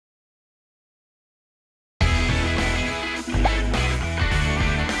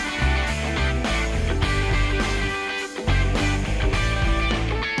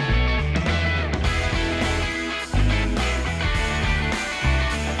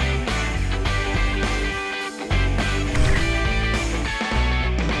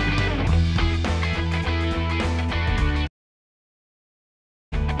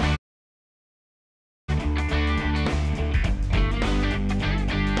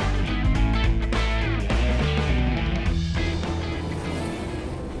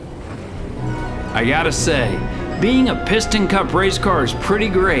I gotta say, being a Piston Cup race car is pretty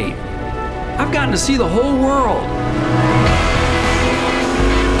great. I've gotten to see the whole world.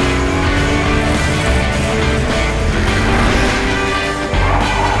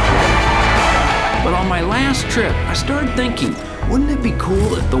 But on my last trip, I started thinking, wouldn't it be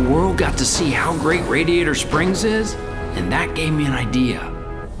cool if the world got to see how great Radiator Springs is? And that gave me an idea.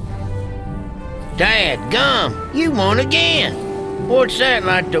 Dadgum, you won again. What's that,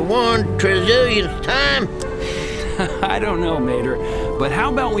 like the 1 trizillionth time? I don't know, Mater, but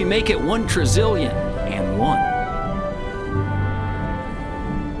how about we make it 1 trizillion and 1?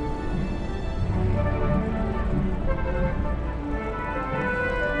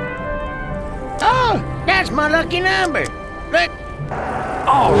 Oh, that's my lucky number. Look.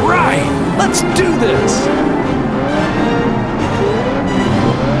 All right, let's do this.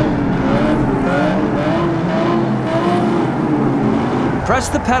 Press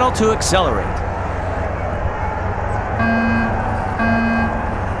the pedal to accelerate.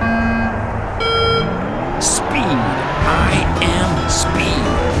 Speed. I am speed.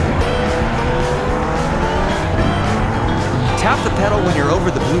 Tap the pedal when you're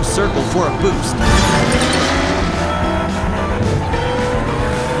over the blue circle for a boost.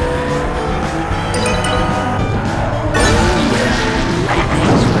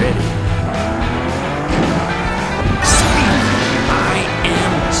 Lightning's ready. Speed. I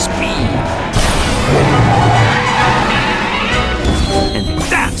am speed. And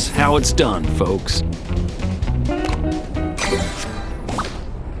that's how it's done, folks.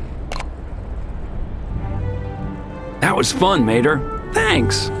 That was fun, Mater.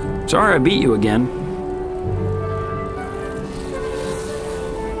 Thanks. Sorry I beat you again.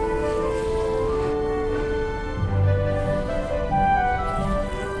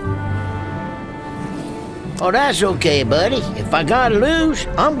 Oh, that's okay, buddy. If I gotta lose,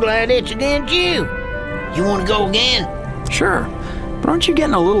 I'm glad it's against you. You wanna go again? Sure, but aren't you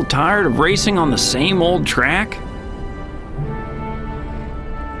getting a little tired of racing on the same old track?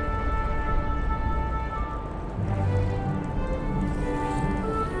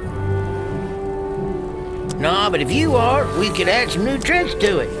 No, but if you are, we could add some new tricks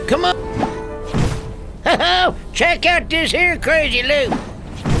to it. Come on. Ho-ho! Check out this here crazy loop.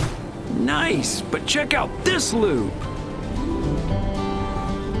 Nice, but check out this loop.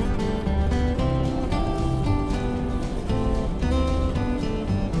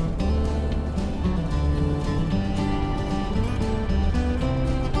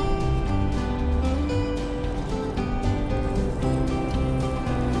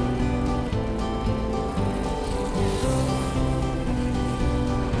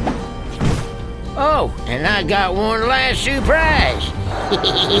 Oh, and I got one last surprise.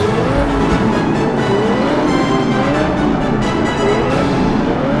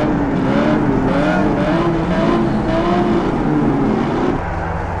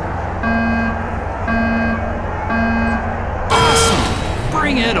 Awesome!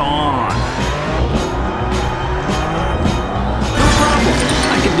 Bring it on! No problem.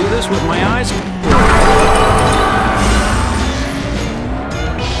 I can do this with my eyes.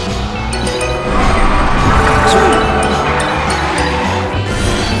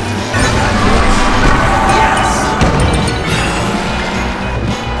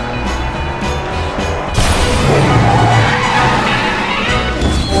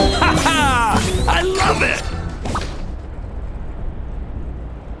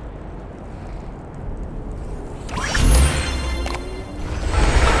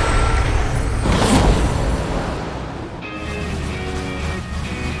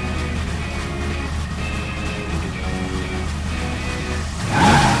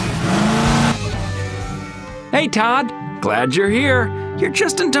 Hey, Todd. Glad you're here. You're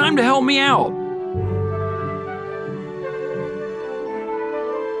just in time to help me out.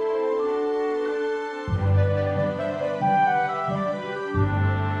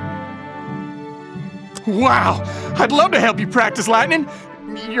 Wow! I'd love to help you practice, Lightning.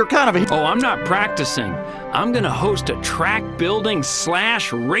 You're kind of a... Oh, I'm not practicing. I'm gonna host a track building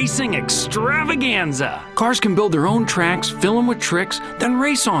 / racing extravaganza. Cars can build their own tracks, fill them with tricks, then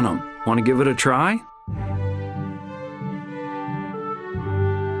race on them. Want to give it a try?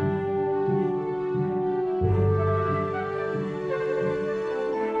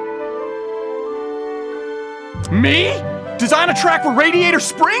 Me? Design a track for Radiator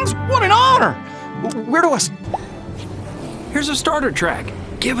Springs? What an honor! Where do I... Here's a starter track.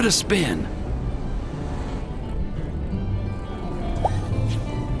 Give it a spin.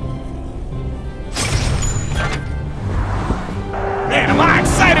 Man, am I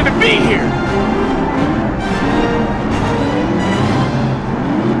excited to be here!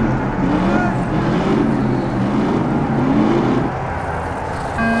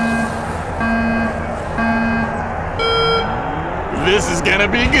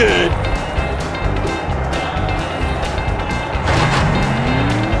 be good.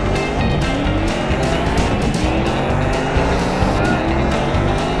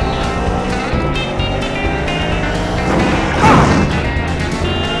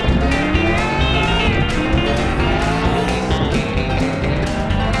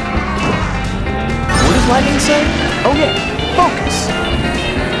 What does lightning say? Oh yeah, focus.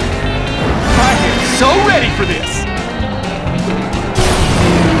 I am so ready for this.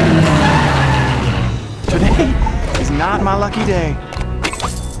 Today is not my lucky day.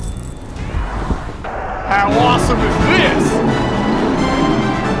 How awesome is this?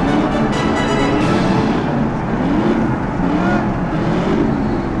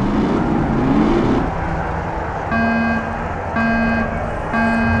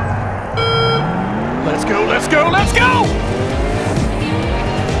 Let's go, let's go, let's go!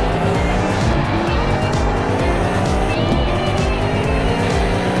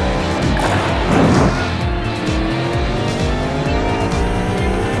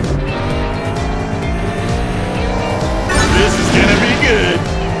 This is gonna be good.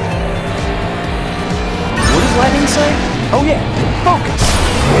 What does lightning say? Oh yeah, focus.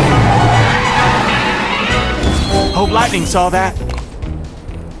 Hope Lightning saw that.